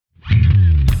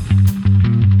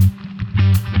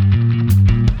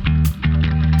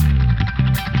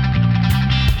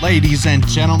Ladies and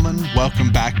gentlemen,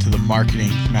 welcome back to the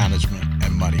Marketing, Management,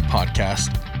 and Money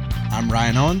podcast. I'm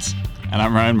Ryan Owens. And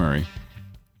I'm Ryan Murray.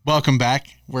 Welcome back.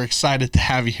 We're excited to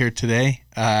have you here today.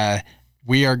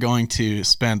 We are going to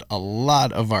spend a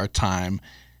lot of our time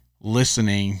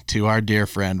listening to our dear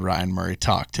friend Ryan Murray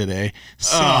talk today.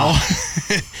 So,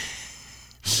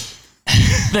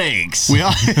 thanks.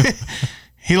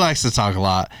 He likes to talk a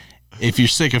lot. If you're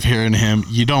sick of hearing him,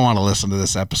 you don't want to listen to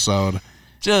this episode.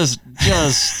 Just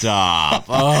stop.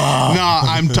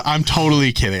 No, I'm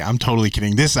totally kidding. I'm totally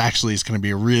kidding. This actually is going to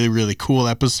be a really, really cool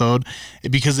episode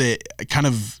because it kind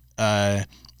of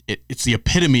it's the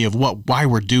epitome of why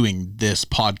we're doing this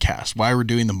podcast, why we're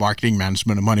doing the Marketing,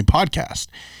 Management, and Money podcast.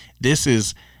 This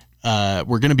is we're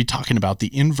going to be talking about the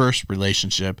inverse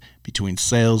relationship between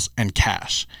sales and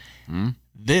cash.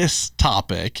 This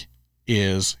topic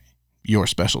is your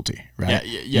specialty, right?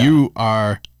 Yeah. You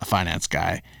are a finance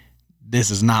guy. This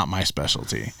is not my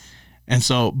specialty. And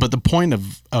so, but the point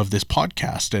of this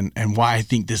podcast and why I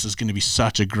think this is going to be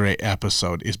such a great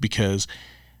episode is because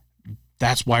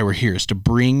that's why we're here, is to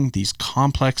bring these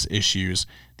complex issues,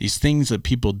 these things that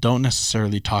people don't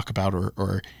necessarily talk about,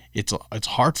 or it's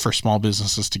hard for small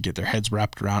businesses to get their heads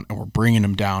wrapped around, and we're bringing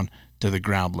them down to the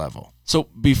ground level. So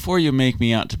before you make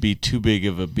me out to be too big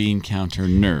of a bean counter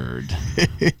nerd,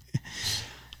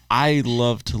 I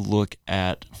love to look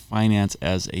at finance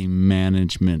as a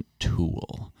management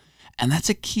tool. And that's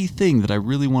a key thing that I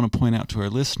really want to point out to our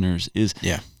listeners is,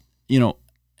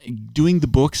 doing the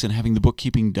books and having the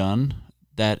bookkeeping done,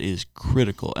 that is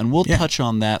critical. And we'll touch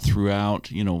on that throughout,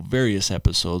 various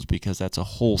episodes because that's a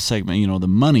whole segment. The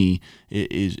money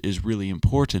is really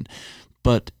important.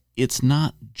 But it's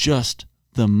not just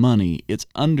the money. It's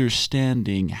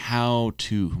understanding how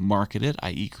to market it,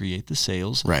 i.e. create the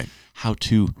sales, right? How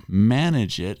to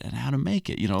manage it and how to make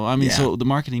it. So the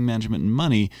marketing, management, and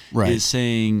money is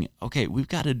saying, okay, we've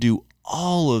got to do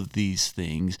all of these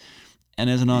things. And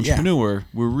as an entrepreneur,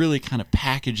 we're really kind of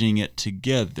packaging it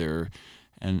together.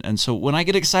 And so when I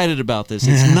get excited about this,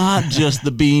 it's not just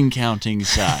the bean counting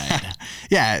side.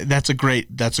 Yeah, that's a great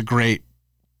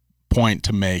point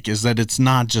to make, is that it's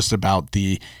not just about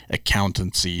the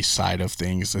accountancy side of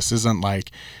things. This isn't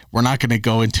like, we're not going to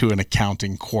go into an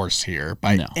accounting course here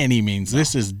by any means.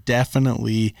 These are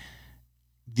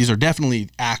definitely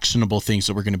actionable things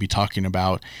that we're going to be talking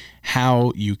about,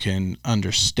 how you can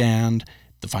understand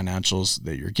the financials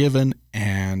that you're given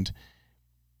and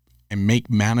make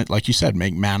like you said,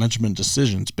 make management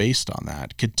decisions based on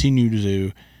that. Continue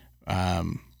to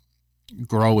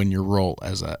grow in your role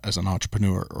as an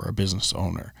entrepreneur or a business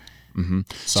owner. Mm-hmm.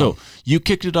 So you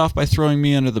kicked it off by throwing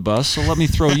me under the bus. So let me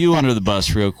throw you under the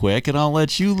bus real quick, and I'll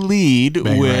let you lead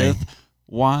with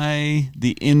why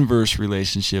the inverse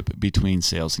relationship between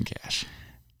sales and cash.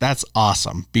 That's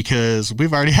awesome, because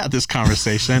we've already had this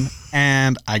conversation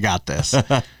and I got this.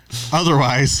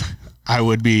 Otherwise, I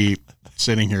would be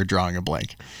sitting here drawing a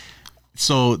blank.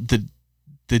 So the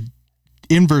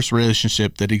inverse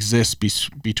relationship that exists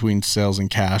between sales and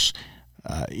cash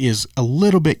is a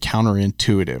little bit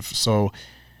counterintuitive. So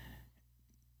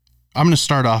I'm going to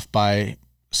start off by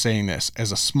saying this: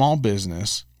 as a small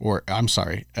business,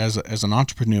 as an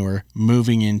entrepreneur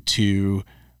moving into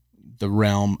the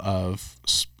realm of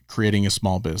creating a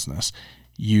small business,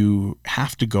 you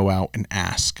have to go out and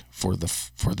ask for the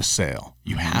sale.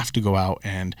 You have to go out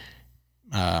and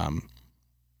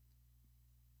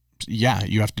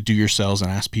you have to do your sales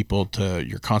and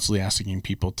you're constantly asking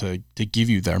people to give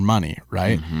you their money,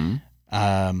 right?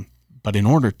 Mm-hmm. But in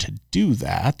order to do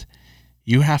that,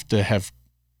 you have to have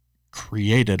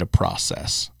created a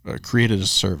process or created a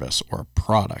service or a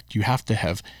product. You have to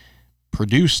have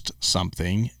produced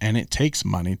something, and it takes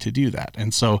money to do that.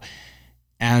 And so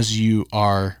as you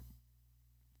are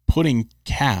putting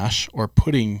cash or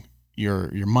putting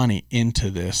your money into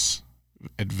this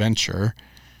adventure,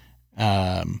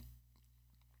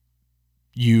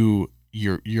 you're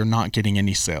not getting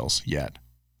any sales yet.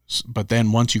 But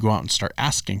then once you go out and start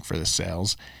asking for the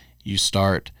sales, you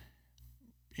start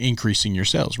increasing your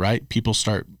sales, right? People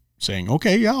start saying,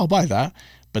 okay, yeah, I'll buy that.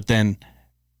 But then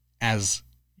as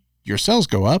your sales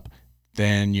go up,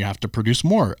 then you have to produce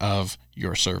more of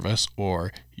your service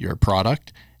or your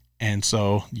product. And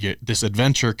so this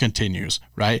adventure continues,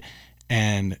 right?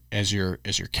 And as your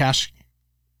cash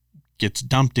gets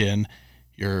dumped in,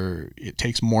 it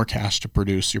takes more cash to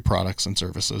produce your products and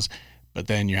services, but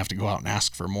then you have to go out and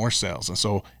ask for more sales. And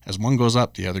so as one goes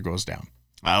up, the other goes down.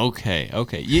 Okay.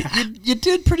 You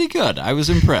did pretty good. I was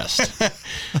impressed.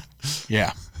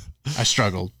 Yeah, I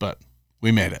struggled, but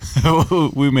we made it.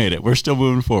 We made it. We're still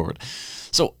moving forward.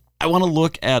 So I want to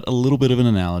look at a little bit of an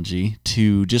analogy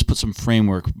to just put some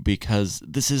framework, because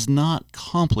this is not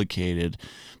complicated,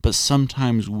 but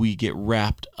sometimes we get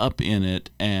wrapped up in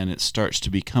it and it starts to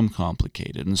become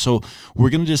complicated. And so we're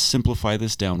going to just simplify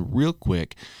this down real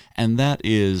quick, and that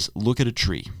is, look at a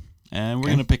tree, and we're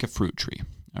going to pick a fruit tree.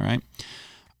 All right.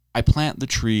 I plant the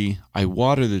tree, I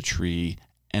water the tree,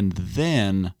 and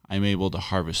then I'm able to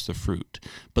harvest the fruit.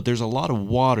 But there's a lot of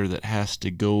water that has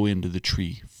to go into the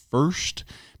tree first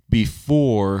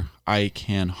before I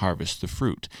can harvest the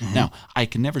fruit. Now, I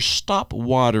can never stop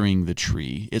watering the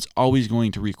tree. It's always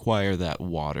going to require that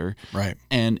water. Right.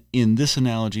 And in this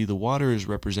analogy, the water is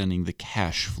representing the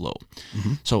cash flow.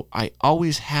 So I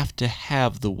always have to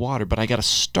have the water, but I got to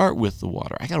start with the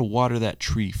water. I got to water that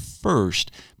tree first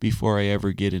before I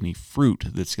ever get any fruit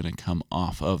that's going to come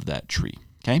off of that tree.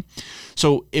 Okay?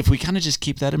 So if we kind of just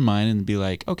keep that in mind and be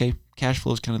like, okay, cash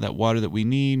flow is kind of that water that we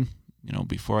need. You know,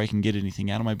 before I can get anything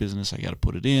out of my business, I got to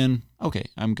put it in. Okay,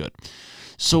 I'm good.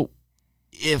 So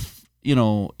if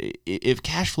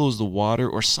cash flow is the water,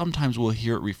 or sometimes we'll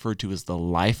hear it referred to as the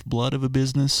lifeblood of a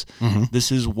business,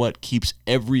 this is what keeps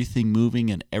everything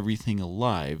moving and everything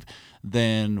alive,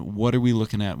 then what are we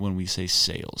looking at when we say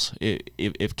sales?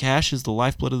 If cash is the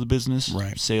lifeblood of the business,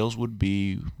 sales would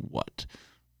be what?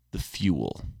 The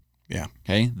fuel. Yeah.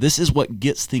 Okay. This is what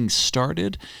gets things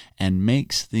started and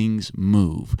makes things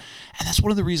move. And that's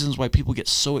one of the reasons why people get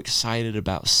so excited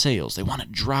about sales. They want to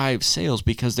drive sales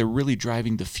because they're really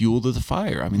driving the fuel to the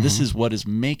fire. I mean, this is what is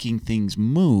making things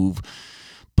move.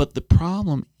 But the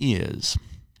problem is,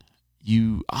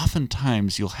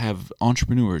 oftentimes you'll have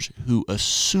entrepreneurs who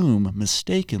assume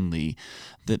mistakenly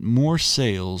that more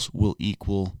sales will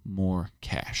equal more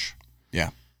cash. Yeah.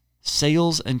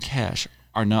 Sales and cash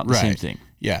are not the same thing.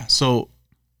 Yeah. So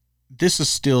this is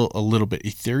still a little bit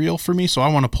ethereal for me, so I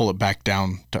want to pull it back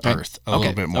down to earth a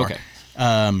little bit more.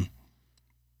 Okay.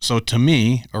 So to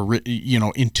me, or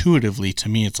intuitively to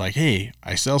me, it's like, hey,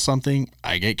 I sell something,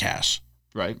 I get cash.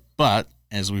 Right. But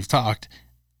as we've talked,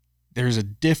 there's a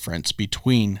difference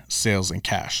between sales and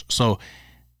cash. So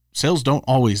sales don't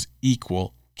always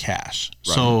equal cash.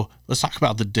 Right. So let's talk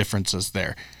about the differences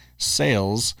there.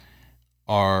 Sales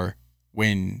are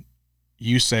when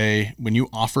you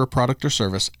offer a product or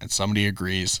service and somebody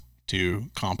agrees to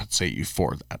compensate you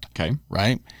for that. Okay.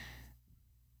 Right?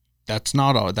 That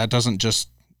doesn't just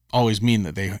always mean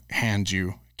that they hand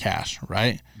you cash,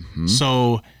 right?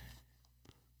 So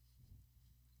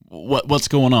what's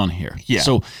going on here? Yeah.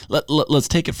 So let's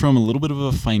take it from a little bit of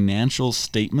a financial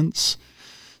statements.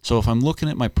 So if I'm looking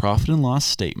at my profit and loss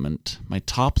statement, my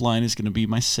top line is going to be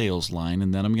my sales line,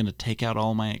 and then I'm going to take out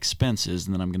all my expenses,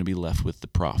 and then I'm going to be left with the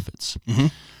profits.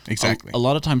 Exactly. A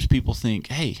lot of times people think,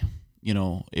 hey,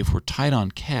 if we're tight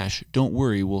on cash, don't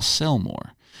worry, we'll sell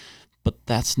more. But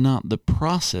that's not the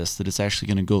process that it's actually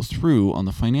going to go through on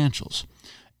the financials.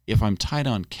 If I'm tight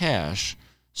on cash,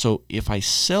 so if I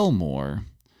sell more,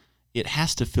 it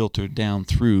has to filter down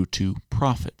through to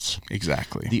profits.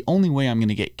 Exactly. The only way I'm going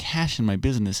to get cash in my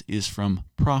business is from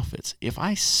profits. If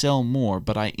I sell more,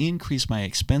 but I increase my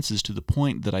expenses to the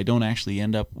point that I don't actually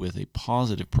end up with a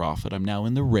positive profit, I'm now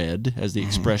in the red, as the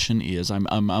expression is.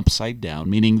 I'm upside down,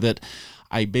 meaning that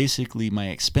my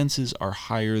expenses are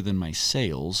higher than my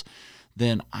sales.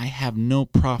 Then I have no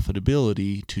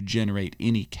profitability to generate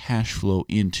any cash flow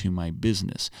into my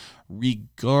business,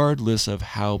 regardless of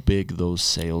how big those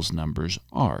sales numbers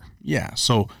are. Yeah.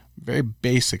 So very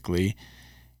basically,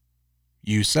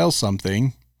 you sell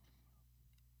something,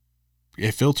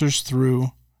 it filters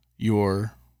through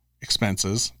your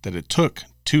expenses that it took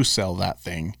to sell that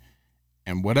thing,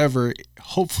 and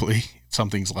hopefully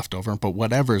something's left over, but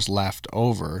whatever's left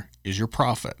over is your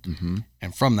profit.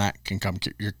 And from that can come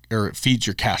it feeds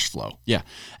your cash flow. Yeah.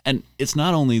 And it's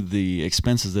not only the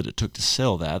expenses that it took to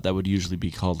sell that would usually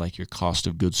be called like your cost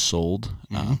of goods sold,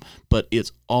 but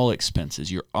it's all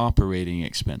expenses, your operating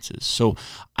expenses. So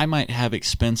I might have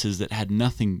expenses that had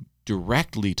nothing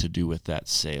directly to do with that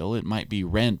sale. It might be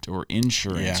rent or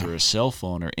insurance or a cell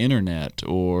phone or internet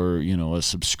or, a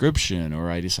subscription, or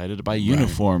I decided to buy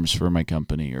uniforms for my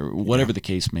company or whatever the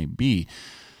case may be.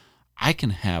 I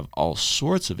can have all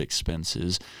sorts of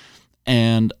expenses,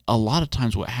 and a lot of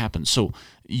times what happens, so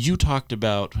you talked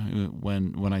about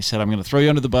when I said I'm going to throw you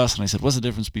under the bus, and I said, what's the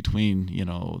difference between,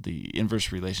 the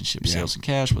inverse relationship, sales and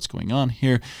cash, what's going on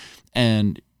here?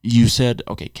 And you said,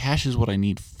 okay, cash is what I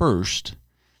need first,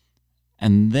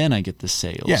 and then I get the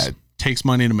sales. Yeah, it takes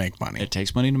money to make money. It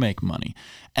takes money to make money.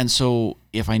 And so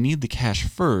if I need the cash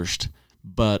first,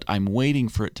 but I'm waiting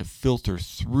for it to filter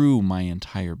through my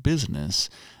entire business,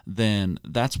 then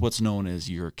that's what's known as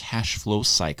your cash flow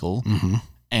cycle.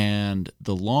 And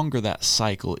the longer that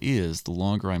cycle is, the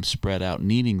longer I'm spread out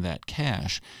needing that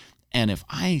cash. And if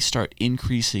I start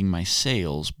increasing my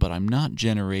sales, but I'm not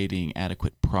generating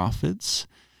adequate profits,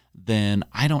 then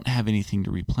I don't have anything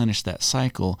to replenish that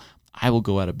cycle. I will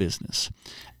go out of business.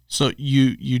 So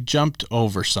you jumped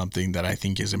over something that I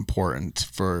think is important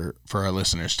for our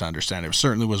listeners to understand. It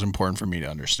certainly was important for me to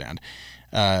understand.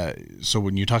 So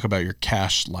when you talk about your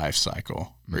cash life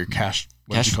cycle or your cash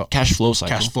flow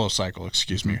cycle,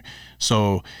 excuse me.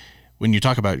 So when you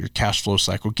talk about your cash flow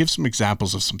cycle, give some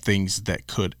examples of some things that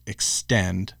could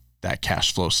extend that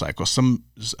cash flow cycle. Some,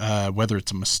 whether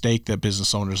it's a mistake that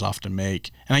business owners often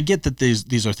make, and I get that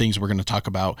these are things we're going to talk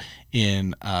about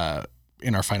in our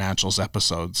financials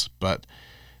episodes, but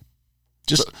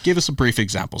just give us some brief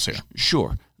examples here.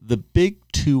 Sure. The big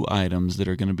two items that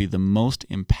are going to be the most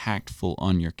impactful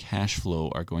on your cash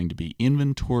flow are going to be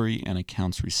inventory and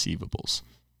accounts receivables.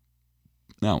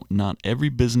 Now, not every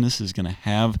business is going to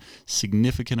have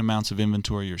significant amounts of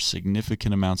inventory or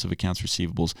significant amounts of accounts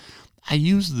receivables. I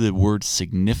use the word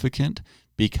significant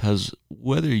because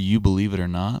whether you believe it or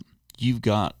not, you've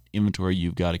got inventory,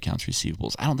 you've got accounts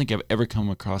receivables. I don't think I've ever come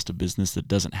across a business that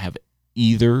doesn't have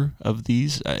either of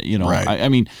these. Right. I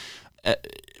mean,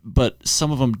 but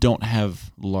some of them don't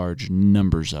have large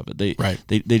numbers of it.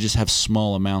 They just have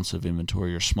small amounts of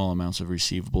inventory or small amounts of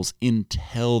receivables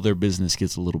until their business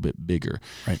gets a little bit bigger.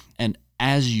 Right. And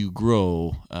as you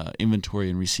grow, inventory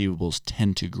and receivables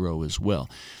tend to grow as well.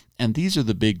 And these are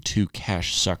the big two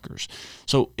cash suckers.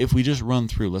 So if we just run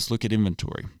through, let's look at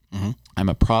inventory. Mm-hmm. I'm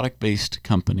a product-based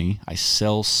company. I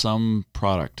sell some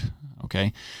product,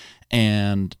 okay?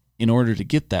 And in order to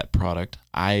get that product,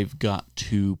 I've got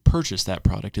to purchase that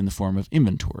product in the form of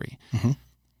inventory. Mm-hmm.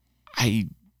 I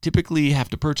typically have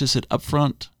to purchase it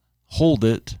upfront, hold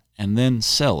it, and then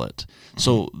sell it. Mm-hmm.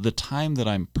 So the time that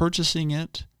I'm purchasing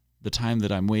it, the time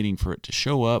that I'm waiting for it to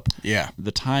show up,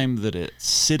 the time that it's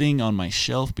sitting on my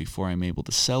shelf before I'm able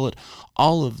to sell it,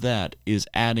 all of that is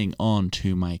adding on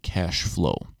to my cash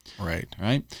flow. Right.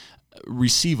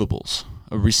 Receivables.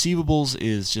 Receivables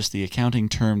is just the accounting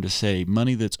term to say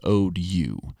money that's owed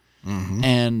you. Mm-hmm.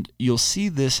 And you'll see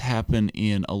this happen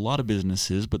in a lot of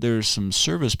businesses, but there are some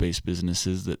service-based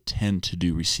businesses that tend to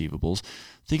do receivables.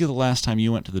 Think of the last time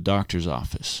you went to the doctor's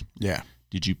office. Yeah.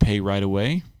 Did you pay right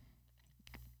away?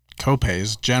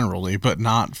 Co-pays generally, but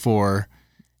not for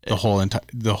the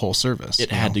whole service. It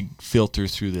had to filter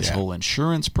through this whole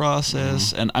insurance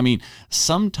process. Mm-hmm. And I mean,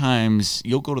 sometimes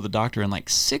you'll go to the doctor and like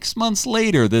 6 months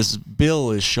later, this bill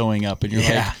is showing up and you're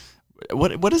like,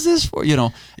 what is this for?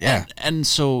 And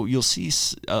so you'll see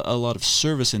a lot of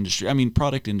service industry. I mean,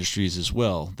 product industries as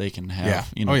well. They can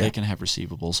have, they can have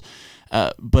receivables.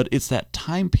 But it's that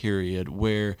time period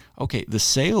where, okay, the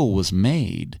sale was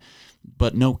made,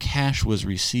 but no cash was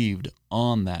received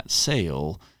on that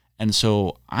sale. And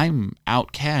so I'm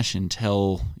out cash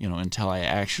until I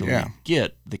actually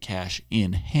get the cash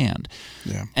in hand.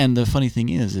 Yeah. And the funny thing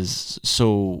is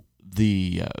so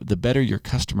the better your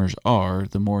customers are,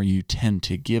 the more you tend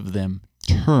to give them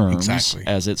terms,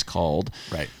 as it's called.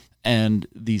 Right. And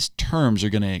these terms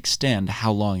are going to extend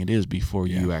how long it is before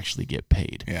you actually get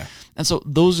paid. Yeah. And so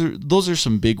those are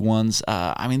some big ones.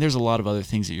 I mean, there's a lot of other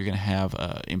things that you're going to have.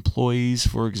 Employees,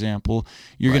 for example,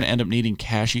 you're going to end up needing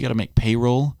cash. You got to make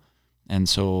payroll. And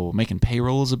so making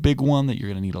payroll is a big one that you're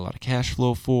going to need a lot of cash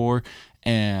flow for.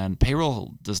 And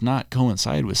payroll does not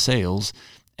coincide with sales.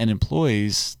 And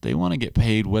employees, they want to get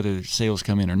paid whether sales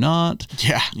come in or not.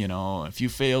 Yeah. If you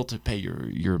fail to pay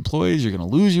your employees, you're going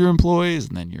to lose your employees,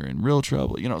 and then you're in real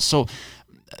trouble. So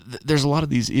there's a lot of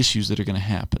these issues that are going to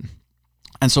happen.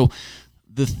 And so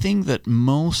the thing that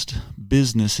most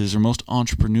businesses or most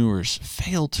entrepreneurs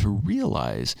fail to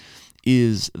realize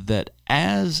is that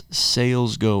as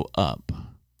sales go up,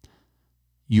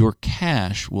 your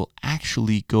cash will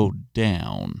actually go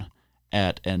down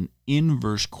at an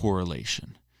inverse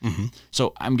correlation. Mm-hmm.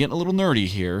 So I'm getting a little nerdy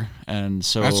here, and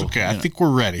so that's okay. I think we're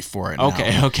ready for it now.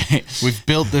 Okay. We've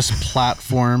built this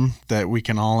platform that we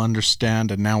can all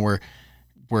understand, and now we're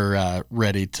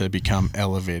ready to become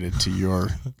elevated to your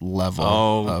level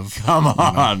of come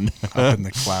on up in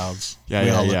the clouds. We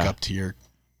all look up to your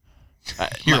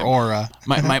aura.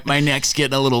 My neck's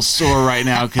getting a little sore right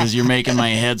now because you're making my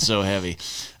head so heavy.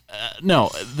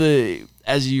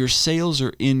 As your sales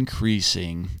are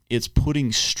increasing, it's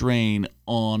putting strain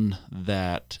on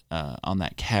that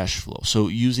cash flow. So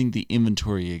using the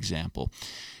inventory example,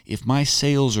 if my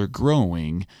sales are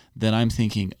growing, then I'm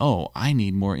thinking, I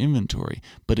need more inventory.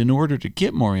 But in order to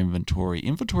get more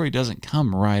inventory doesn't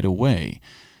come right away.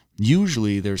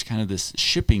 Usually there's kind of this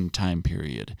shipping time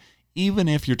period. even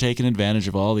if you're taking advantage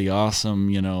of all the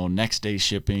awesome, next day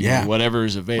shipping or whatever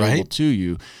is available to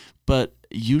you. But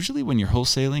usually when you're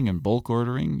wholesaling and bulk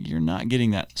ordering, you're not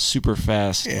getting that super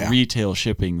fast retail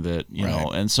shipping that,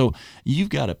 know. And so you've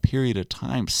got a period of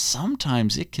time.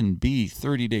 Sometimes it can be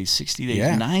 30 days, 60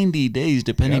 days, 90 days,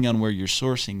 depending on where you're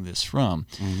sourcing this from.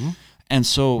 Mm-hmm. And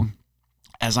so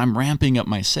as I'm ramping up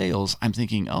my sales, I'm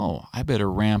thinking, I better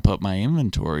ramp up my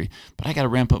inventory. But I got to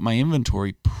ramp up my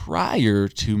inventory prior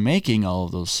to making all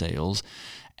of those sales.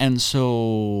 And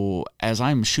so as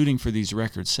I'm shooting for these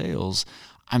record sales,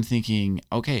 I'm thinking,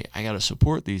 okay, I got to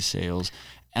support these sales,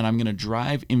 and I'm going to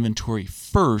drive inventory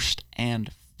first and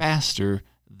faster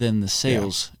than the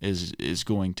sales is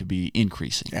going to be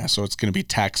increasing. Yeah, so it's going to be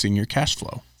taxing your cash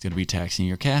flow. It's going to be taxing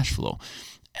your cash flow.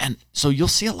 And so you'll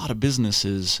see a lot of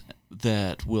businesses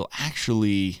that will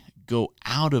actually go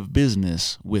out of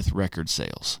business with record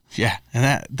sales. Yeah,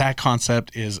 and that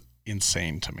concept is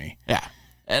insane to me. Yeah.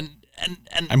 And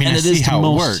I mean, and I see how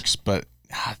it works, but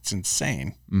it's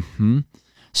insane. Mm-hmm.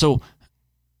 So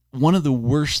one of the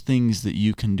worst things that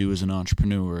you can do as an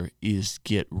entrepreneur is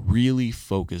get really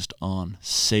focused on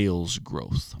sales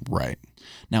growth. Right.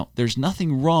 Now, there's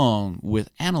nothing wrong with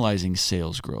analyzing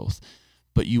sales growth,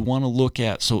 but you want to look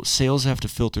at, so sales have to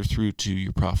filter through to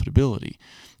your profitability.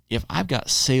 If I've got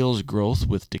sales growth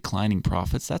with declining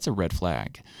profits, that's a red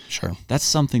flag. Sure. That's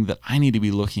something that I need to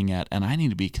be looking at and I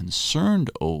need to be concerned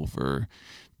over,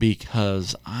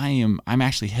 because I'm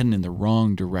actually heading in the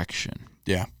wrong direction.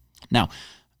 Yeah. Now,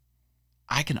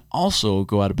 I can also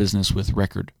go out of business with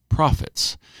record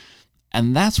profits.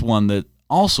 And that's one that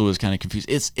also is kind of confused.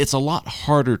 It's a lot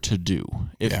harder to do.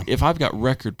 If I've got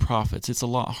record profits, it's a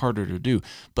lot harder to do.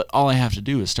 But all I have to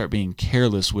do is start being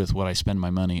careless with what I spend my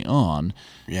money on,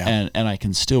 and I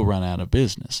can still run out of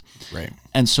business. Right.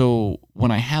 And so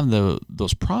when I have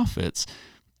those profits,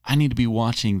 I need to be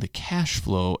watching the cash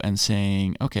flow and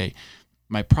saying, okay,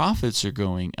 my profits are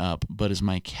going up, but is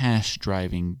my cash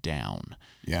driving down?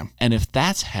 Yeah. And if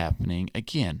that's happening,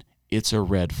 again, it's a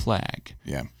red flag.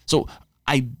 Yeah. So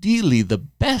ideally, the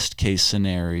best case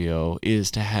scenario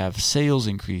is to have sales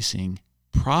increasing,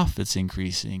 profits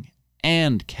increasing,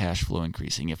 and cash flow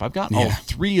increasing. If I've got all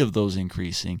three of those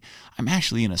increasing, I'm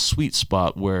actually in a sweet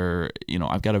spot where,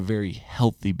 I've got a very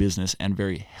healthy business and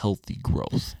very healthy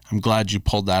growth. I'm glad you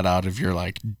pulled that out of your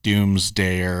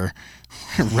doomsdayer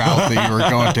route that you were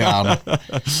going down.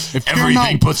 If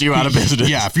everything puts you out of business.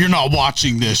 Yeah, if you're not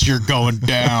watching this, you're going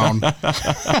down.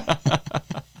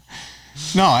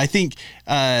 No, I think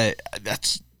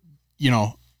that's,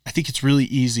 I think it's really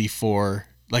easy for,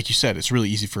 like you said, it's really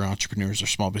easy for entrepreneurs or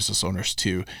small business owners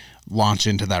to launch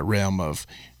into that realm of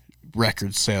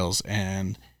record sales.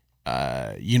 And,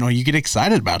 you get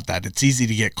excited about that. It's easy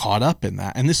to get caught up in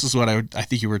that. And this is what I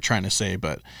think you were trying to say,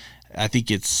 but I think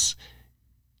it's,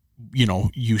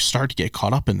 you start to get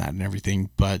caught up in that and everything,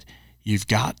 but you've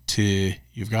got to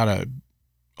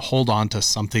hold on to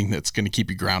something that's going to keep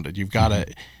you grounded. You've got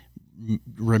to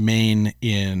remain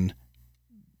in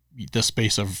the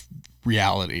space of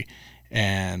reality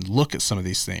and look at some of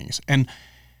these things. And,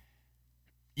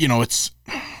 it's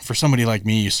for somebody like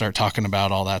me, you start talking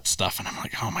about all that stuff and I'm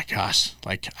like, oh my gosh,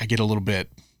 I get a little bit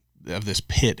of this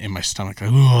pit in my stomach. Like,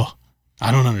 oh,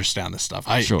 I don't understand this stuff.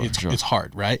 It's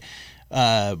hard, right?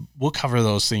 We'll cover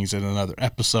those things in another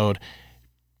episode.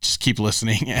 Just keep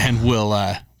listening and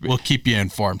we'll keep you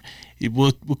informed.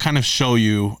 We'll kind of show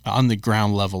you on the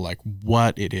ground level,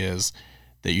 what it is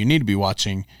that you need to be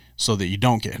watching so that you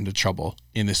don't get into trouble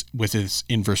with this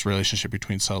inverse relationship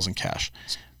between sales and cash.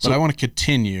 But I want to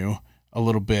continue a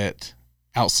little bit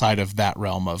outside of that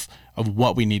realm of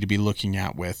what we need to be looking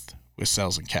at with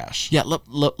sales and cash. Yeah,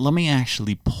 let me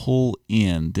actually pull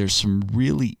in. There's some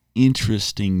really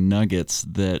interesting nuggets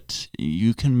that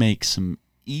you can make some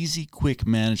easy, quick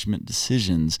management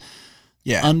decisions.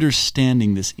 Yeah.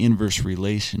 Understanding this inverse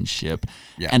relationship.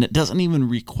 Yeah. And it doesn't even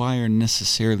require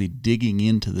necessarily digging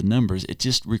into the numbers. It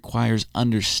just requires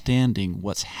understanding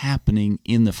what's happening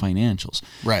in the financials.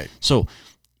 Right. So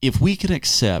if we can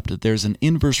accept that there's an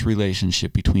inverse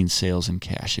relationship between sales and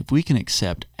cash, if we can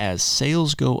accept as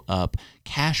sales go up,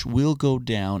 cash will go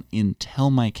down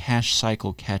until my cash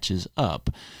cycle catches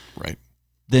up. Right.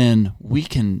 Then we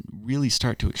can really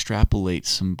start to extrapolate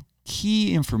some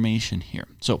key information here.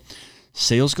 So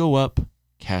sales go up,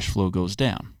 cash flow goes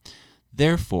down.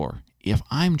 Therefore, if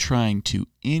I'm trying to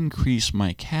increase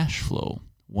my cash flow,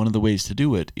 one of the ways to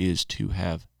do it is to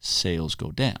have sales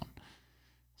go down.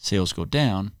 Sales go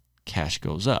down, cash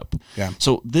goes up. Yeah.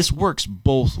 So this works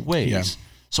both ways. Yeah.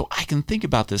 So I can think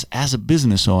about this as a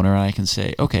business owner and I can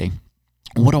say, okay,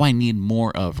 what do I need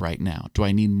more of right now? Do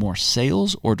I need more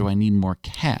sales or do I need more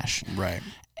cash? Right.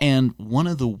 And one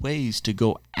of the ways to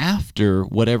go after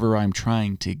whatever I'm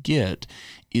trying to get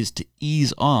is to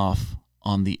ease off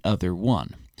on the other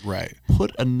one. Right.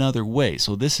 Put another way.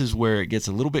 So this is where it gets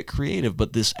a little bit creative,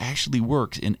 but this actually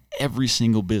works in every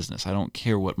single business. I don't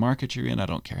care what market you're in. I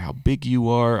don't care how big you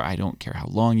are. I don't care how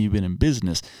long you've been in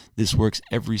business. This works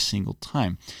every single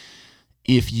time.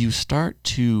 If you start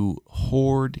to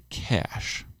hoard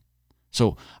cash,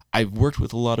 so I've worked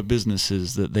with a lot of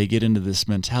businesses that they get into this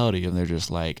mentality and they're just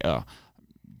like, oh,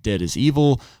 debt is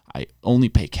evil. I only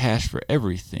pay cash for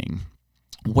everything.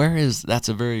 Whereas that's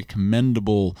a very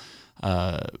commendable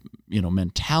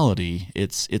mentality.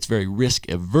 It's very risk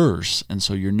averse, and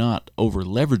so you're not over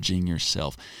leveraging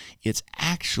yourself. It's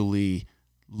actually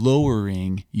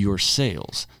lowering your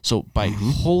sales. So by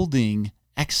holding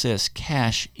excess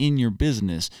cash in your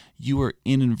business, you are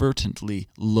inadvertently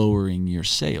lowering your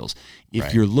sales.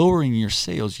 If you're lowering your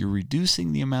sales, you're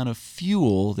reducing the amount of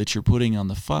fuel that you're putting on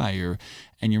the fire,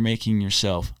 and you're making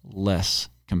yourself less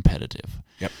competitive.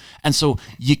 Yep. And so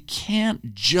you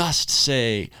can't just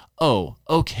say, oh,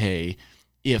 okay,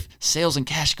 if sales and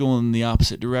cash go in the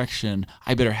opposite direction,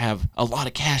 I better have a lot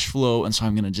of cash flow, and so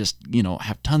I'm going to just,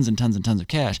 have tons and tons and tons of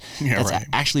cash. Yeah, That's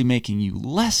actually making you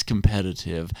less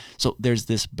competitive. So there's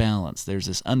this balance. There's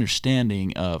this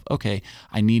understanding of, okay,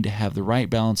 I need to have the right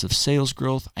balance of sales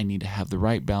growth. I need to have the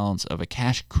right balance of a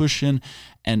cash cushion,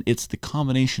 and it's the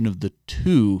combination of the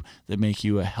two that make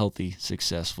you a healthy,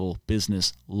 successful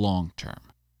business long term.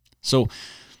 So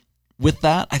with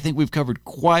that, I think we've covered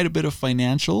quite a bit of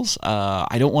financials.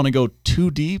 I don't want to go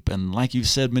too deep, and like you've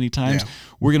said many times,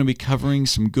 we're going to be covering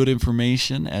some good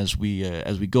information as we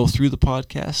go through the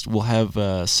podcast. We'll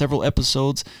have several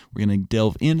episodes. We're going to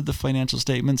delve into the financial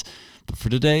statements. But for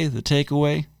today, the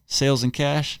takeaway, sales and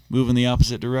cash, move in the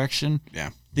opposite direction. Yeah.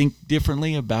 Think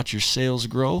differently about your sales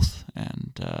growth,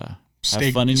 and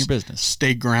have fun in your business.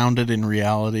 Stay grounded in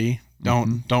reality.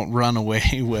 Don't run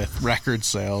away with record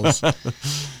sales.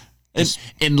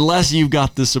 Unless you've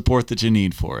got the support that you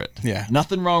need for it. Yeah.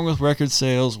 Nothing wrong with record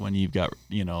sales when you've got,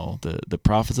 the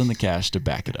profits and the cash to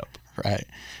back it up. Right.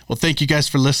 Well, thank you guys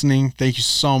for listening. Thank you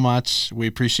so much. We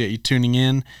appreciate you tuning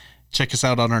in. Check us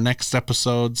out on our next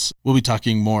episodes. We'll be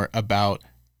talking more about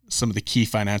some of the key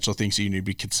financial things you need to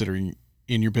be considering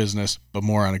in your business, but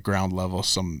more on a ground level,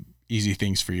 some easy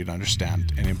things for you to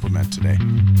understand and implement today.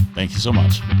 Thank you so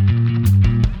much.